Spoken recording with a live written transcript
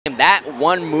that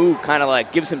one move kind of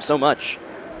like gives him so much.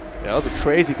 Yeah, that was a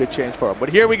crazy good change for him. But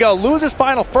here we go. Losers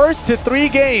final, first to 3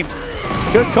 games.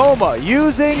 Kkokkoma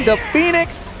using the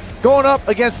Phoenix, going up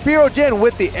against Spero Jin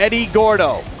with the Eddy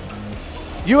Gordo.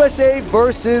 USA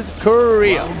versus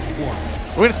Korea.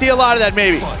 We're going to see a lot of that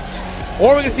maybe.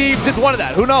 Or we're going to see just one of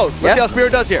that. Who knows? Let's see how Spero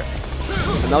does here.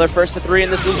 It's another first to 3 in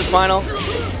this losers final.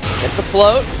 It's the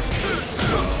float.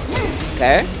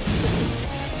 Okay.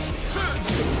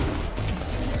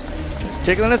 Just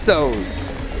tickling his toes.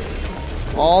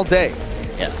 All day.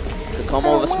 Yeah.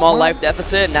 Kkokkoma with a small life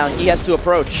deficit. Now he has to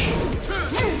approach.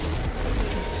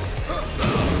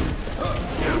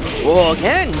 Whoa,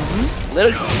 again.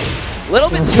 Little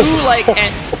bit too, like,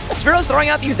 and Spero's throwing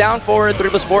out these down forward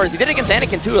 3+4s. He did it against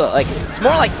Anakin too. Like, it's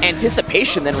more like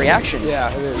anticipation than reaction.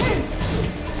 Yeah, it is.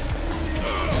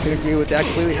 Can agree with that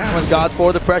completely. Hammer's God's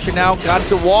for the pressure now. Got him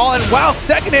to the wall, and wow,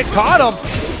 second hit caught him.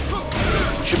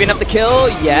 Should be enough to kill.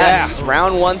 Yes. Yeah.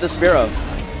 Round 1 to Spero.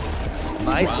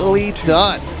 Nicely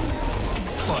done.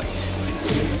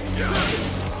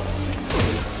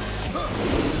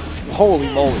 Holy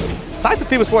moly. Size of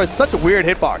 3+4 is such a weird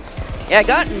hitbox. Yeah, it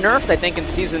got nerfed, I think, in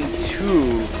Season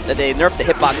 2, that they nerfed the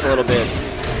hitbox a little bit.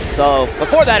 So,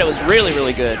 before that, it was really,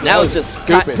 really good. Now it's just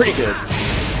pretty good.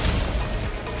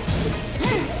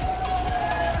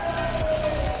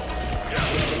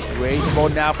 Rage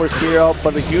mode now for Spero,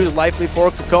 but a huge life lead for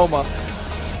Kkokkoma.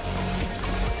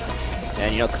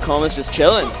 And, you know, Kokkoma's just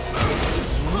chilling.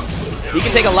 He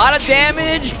can take a lot of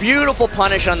damage. Beautiful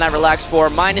punish on that relax 4.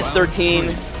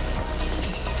 -13.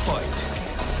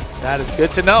 That is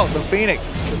good to know. The Phoenix.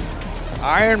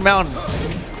 Iron Mountain.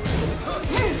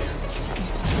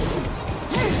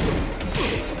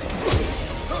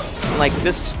 Like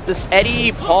this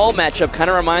Eddy Paul matchup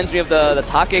kind of reminds me of the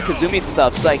Take Kazumi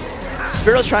stuff. It's like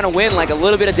Spero's trying to win like a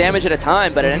little bit of damage at a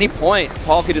time, but at any point,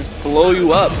 Paul could just blow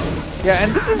you up. Yeah,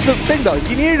 and this is the thing though.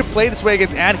 You needed to play this way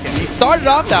against Anakin. He started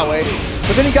off that way,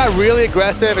 but then he got really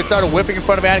aggressive and started whipping in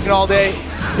front of Anakin all day.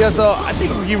 Yeah, so I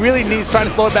think he really needs trying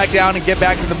to slow it back down and get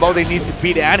back to the mode he needs to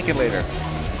beat Anakin later.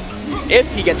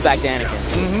 If he gets back to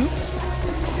Anakin.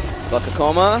 But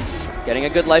Kkokkoma getting a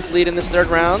good life lead in this 3rd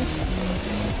round.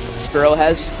 Spero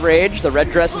has rage. The red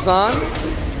dress is on.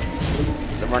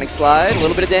 The running slide, a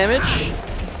little bit of damage.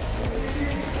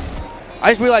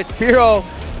 I just realized Spero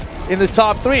in this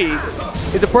top 3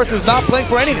 is the person who's not playing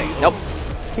for anything. Nope.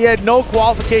 He had no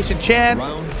qualification chance,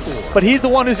 but he's the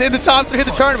one who's in the top 3 of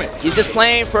the tournament. He's just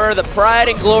playing for the pride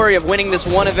and glory of winning this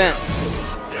one event.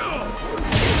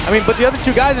 I mean, but the other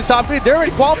 2 guys in the top 3, they're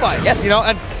already qualified. Yes. You know,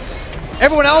 and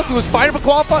everyone else who was fighting for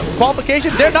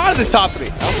qualification, they're not in this top 3.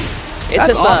 It's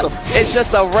just awesome. It's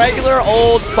just a regular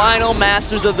old final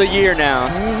Masters of the Year now.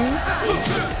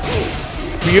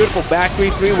 Beautiful back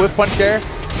 3-3 whip punch there.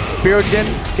 Spero Jin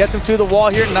gets him to the wall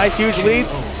here. Nice, huge lead.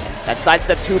 That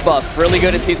sidestep 2 buff, really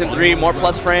good in Season 3, more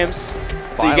plus frames.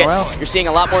 So you're seeing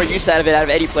a lot more use out of it out of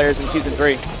Eddy players in Season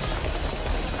 3.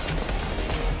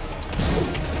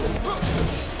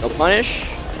 No punish.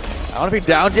 I want to be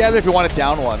down jab if you want to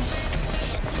down one.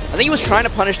 I think he was trying to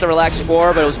punish the relax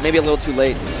 4, but it was maybe a little too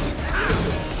late.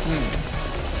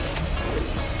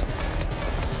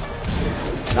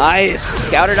 Nice.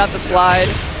 Scouted out the slide.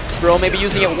 Spero maybe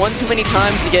using it one too many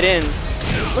times to get in.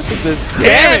 Look at this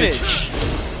damage.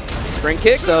 Spring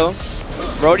kick, though.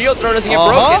 Rodeo throw doesn't get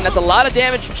broken. That's a lot of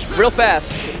damage real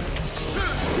fast.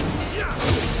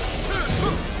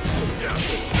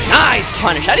 Nice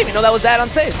punish. I didn't even know that was that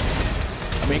unsafe.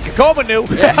 I mean, Kkokkoma knew.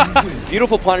 Yeah.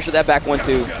 Beautiful punish with that back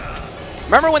 1-2.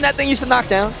 Remember when that thing used to knock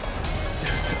down?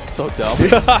 So dumb.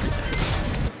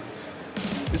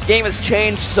 This game has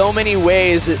changed so many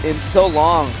ways in so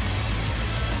long.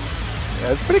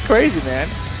 Yeah, it's pretty crazy, man.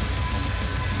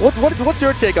 What's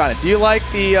your take on it? Do you like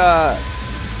the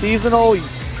seasonal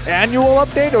annual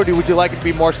update, or would you like it to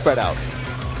be more spread out?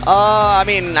 I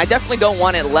mean, I definitely don't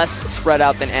want it less spread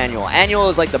out than annual. Annual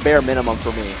is like the bare minimum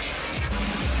for me.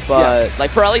 But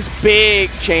like for at least big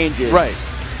changes. Right.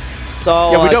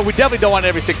 So yeah, we definitely don't want it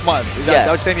every 6 months. Is that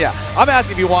what you're saying? Yeah. I'm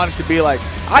asking if you want it to be like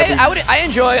I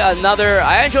enjoy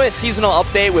a seasonal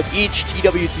update with each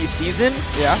TWT season.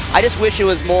 Yeah. I just wish it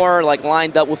was more like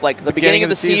lined up with like the beginning of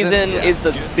the season is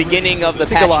the beginning of the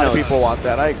patch notes. A lot of people want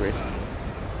that. I agree.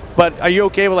 But are you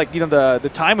okay with like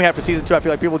the time we have for Season 2? I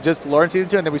feel like people just learned Season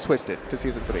 2 and then we switched it to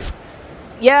Season 3.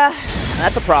 Yeah,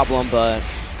 that's a problem, but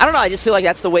I don't know. I just feel like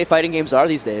that's the way fighting games are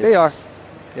these days. They are.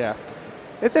 Yeah.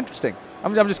 It's interesting.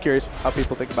 I'm just curious how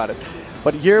people think about it.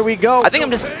 But here we go. I think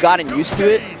I'm just gotten used to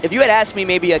it. If you had asked me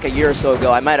maybe like a year or so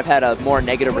ago, I might have had a more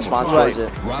negative response towards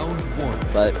it.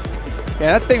 But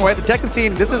yeah, that's the thing, right? The Tekken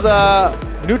scene, this is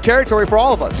new territory for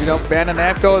all of us. You know, Bandai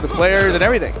Namco, the players, and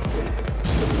everything.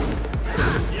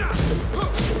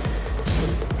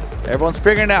 Everyone's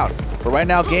figuring it out. But right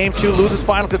now, game 2 loses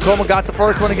final. Kkokkoma got the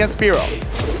first one against Spero.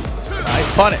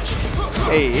 Nice punish.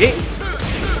 Hey.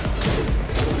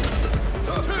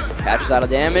 Catches out of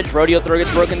damage. Rodeo throw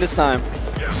gets broken this time.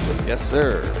 Yes,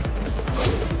 sir.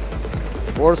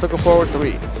 Forward circle forward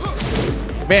 3.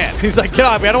 Man, he's like, get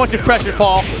off me. I don't want your pressure,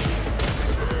 Paul.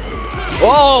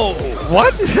 Whoa!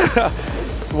 What?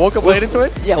 Woke up late into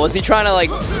it? Yeah, was he trying to like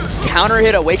counter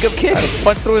hit a wake up kick?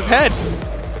 Punch through his head.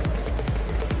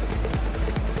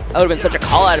 That would have been such a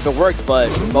call out if it worked, but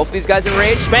both of these guys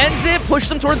enraged. Spends it,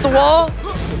 pushes him towards the wall.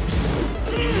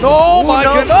 Oh my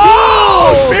goodness!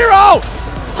 Oh! Spero!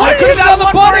 I could have done the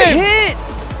button! Hit!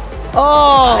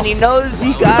 Oh! And he knows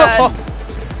he got.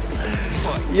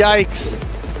 Yikes!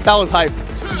 That was hype.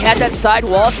 He had that side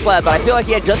wall splat, but I feel like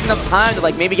he had just enough time to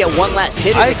like maybe get one last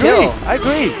hit in the kill. I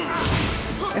agree.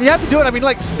 And you have to do it. I mean,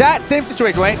 like that same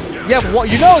situation, right? Yeah,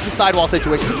 you know it's a sidewall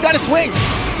situation. But you got to swing.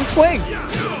 Just swing.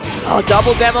 Oh,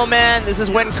 double demo, man. This is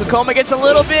when Kkokkoma gets a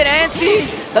little bit antsy.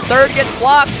 The third gets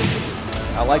blocked.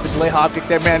 I like the delay hop kick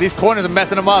there, man. These corners are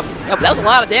messing him up. Yeah, but that was a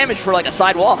lot of damage for like a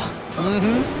side wall.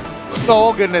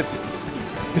 Oh, goodness.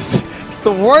 It's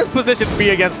the worst position to be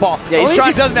against Paul. Yeah, he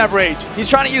doesn't have rage. He's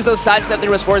trying to use those sidestep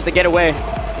through his fours to get away.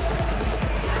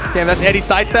 Damn, that's Eddy's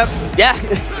sidestep? Yeah.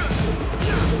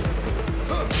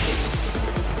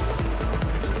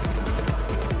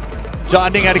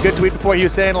 John Ding had a good tweet before. He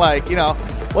was saying, like, you know,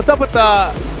 what's up with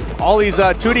all these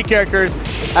 2D characters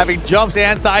having jumps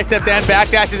and sidesteps and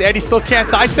backdashes? Eddy still can't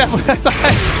sidestep with that side.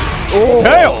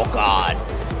 Oh, God.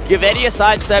 Give Eddy a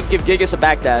sidestep, give Gigas a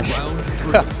backdash.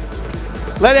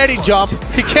 Let Eddy jump.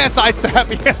 He can't sidestep.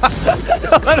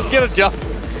 Let him get a jump.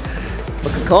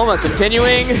 But Kkokkoma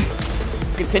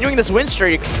continuing this win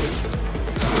streak.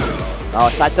 Oh,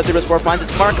 sidestep through his four finds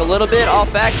its mark a little bit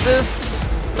off axis,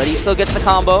 but he still gets the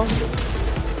combo.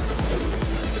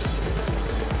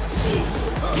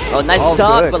 Oh, nice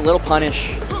duck, but little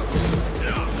punish.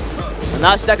 And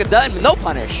now Stecca done with no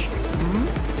punish.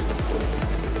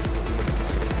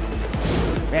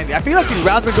 Man, I feel like these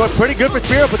rounds have been going pretty good for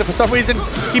Spero, but for some reason,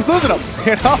 keeps losing them.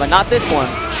 You know? But not this one.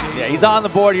 Yeah, he's on the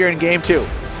board here in game 2.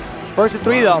 First of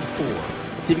 3, though.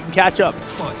 Let's see if he can catch up.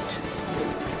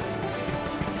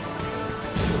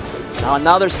 Now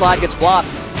another slide gets blocked.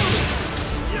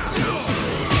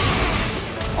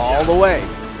 All the way.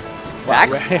 Back?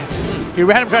 He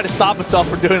ran him trying to stop himself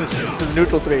from doing this to the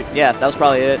neutral 3. Yeah, that was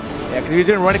probably it. Yeah, because if he was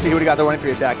doing running 3, he would have got the running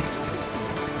 3 attack.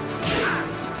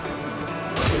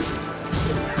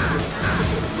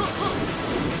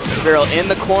 Spero in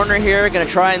the corner here, gonna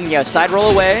try and side roll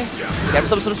away. Get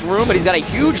himself some room, but he's got a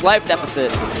huge life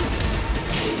deficit.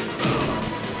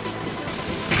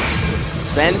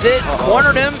 Spends it, it's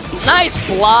cornered him. Nice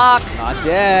block. Not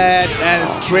dead. And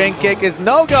his spring kick is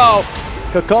no-go.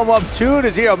 Kkokkoma up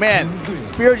 2-0. Man,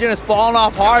 Spero has fallen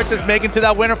off hard since making to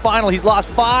that winter final. He's lost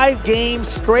 5 games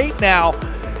straight now.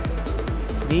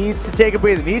 Needs to take a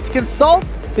breather. Needs to consult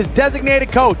his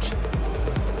designated coach.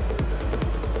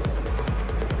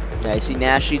 Yeah, you see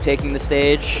Nashi taking the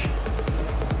stage.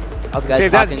 I was going to say,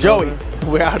 that's Joey.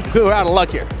 We're out of luck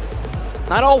here.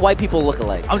 Not all white people look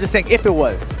alike. I'm just saying, if it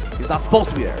was, he's not supposed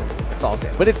to be there. That's all I'm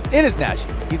saying. But it is Nashi.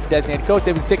 He's the designated coach.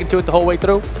 They've been sticking to it the whole way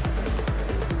through.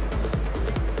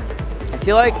 I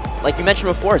feel like you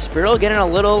mentioned before, Spero getting a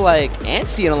little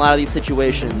antsy in a lot of these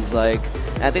situations. I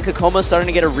think Kokkoma's starting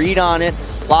to get a read on it,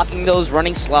 blocking those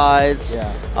running slides,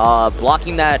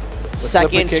 blocking that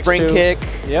second spring kick,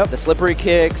 the slippery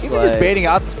kicks. Even just baiting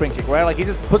out the spring kick, right? Like he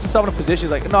just puts himself in a position.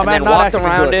 He's like, no, man, I'm not actually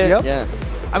around it. Yep. Yeah.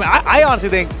 I mean, I honestly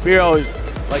think Spero is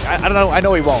like, I don't know. I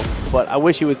know he won't, but I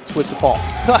wish he would switch to Paul.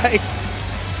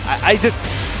 I just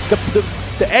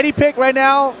the Eddy pick right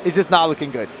now is just not looking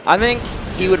good. I think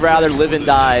he would rather live and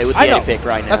die with the Eddy pick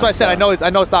right now. That's what I said. I know it's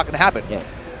not going to happen. Yeah.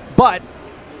 But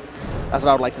that's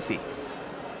what I would like to see.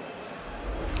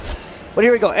 But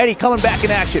here we go. Eddy coming back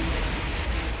in action.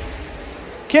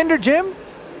 Kinder Jim.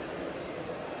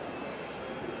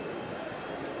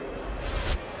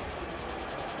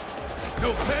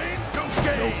 No pain, no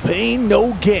gain. No pain,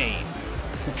 no gain.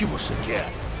 Give us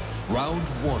again. Round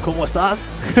 1. ¿Cómo estás?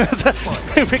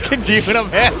 Freaking G,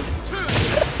 man.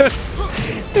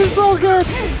 It's so good.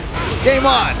 Game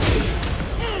on.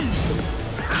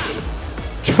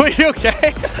 Are you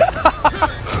okay?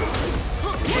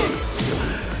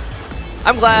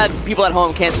 I'm glad people at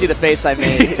home can't see the face I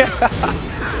made.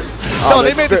 No,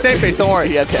 they made the same face. Don't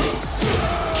worry. Yeah, okay.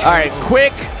 All right,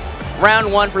 quick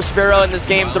round 1 for Spero in this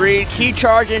game 3. Key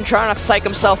charging, trying to psych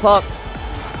himself up.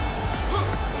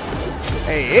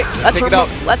 Hey, let's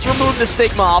remove the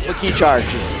stigma off of key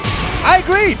charges. I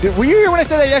agree. Were you here when I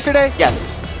said that yesterday?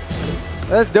 Yes.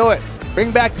 Let's do it. Bring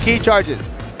back the key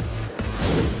charges.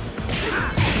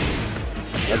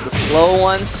 There's the slow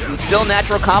ones. And still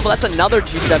natural combo. That's another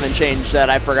 2-7 change that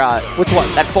I forgot. Which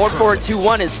one? That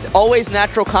 4-4-2-1 is always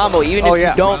natural combo, even if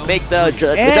you don't make the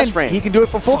just frame. He can do it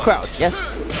for full crouch. Yes.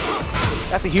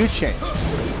 That's a huge change.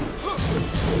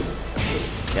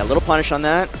 Yeah, a little punish on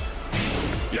that.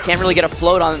 You can't really get a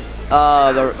float on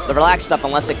the relaxed stuff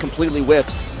unless it completely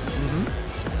whiffs.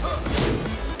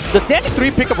 Does standing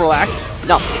 3 pick up relax?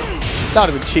 No. That would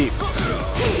have been cheap.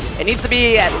 It needs to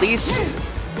be at least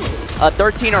a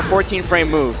 13 or 14 frame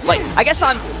move. Like, I guess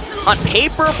on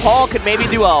paper, Paul could maybe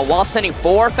do a wall sending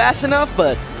 4 fast enough,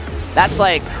 but that's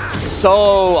like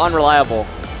so unreliable.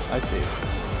 I see.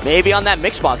 Maybe on that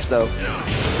mix box though.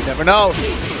 You never know.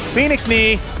 Phoenix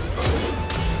knee.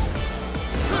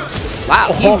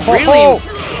 Wow,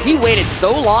 he waited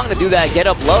so long to do that get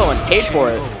up low and paid for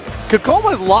it. Kkokkoma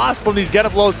has lost from these get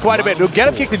up lows quite a bit. Get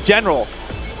up kicks in general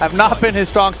have not been his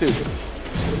strong suit.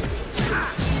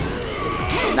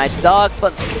 Nice dog,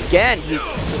 but again, he's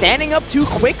standing up too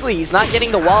quickly. He's not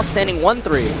getting the wall standing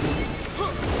 1-3.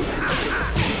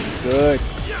 Good.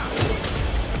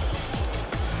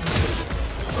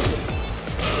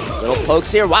 Little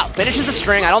pokes here. Wow, finishes the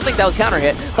string. I don't think that was counter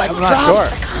hit, but I'm drops not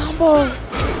sure. the combo.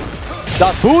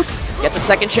 Das Boot. Gets a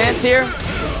second chance here.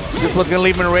 This one's gonna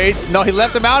leave him in rage. No, he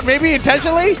left him out, maybe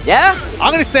intentionally? Yeah,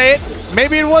 I'm gonna say it.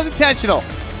 Maybe it was intentional.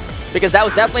 because that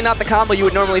was definitely not the combo you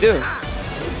would normally do.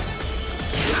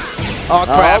 Oh,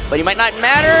 crap. But he might not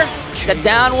matter. The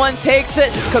down one takes it.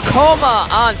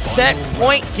 Kkokkoma on set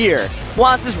point here.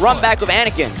 Wants his run back with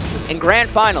Anakin in grand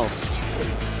finals.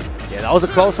 Yeah, that was a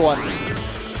close one.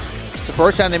 The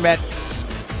first time they met.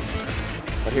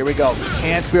 But here we go.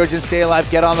 Can Spero stay alive?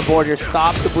 Get on the board here.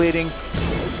 Stop the bleeding.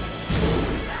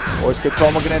 Or is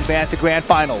Kkokkoma going to advance to grand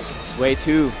finals? Sway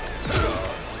 2.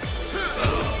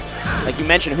 Like you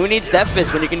mentioned, who needs Death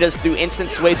Fist when you can just do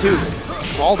instant Sway 2?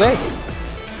 All day.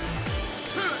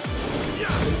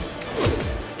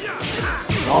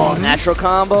 Oh, natural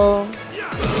combo.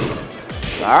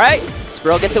 All right,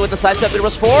 Spero gets it with the side step. There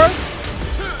was 4.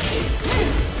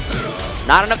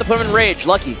 Not enough to put him in rage.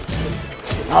 Lucky.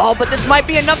 Oh, but this might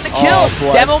be enough to kill.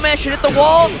 Oh, Demo Man should hit the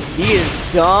wall. He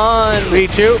is done.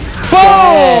 3-2. Boom!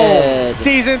 Dead.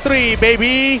 Season 3,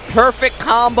 baby. Perfect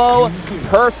combo,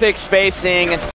 perfect spacing.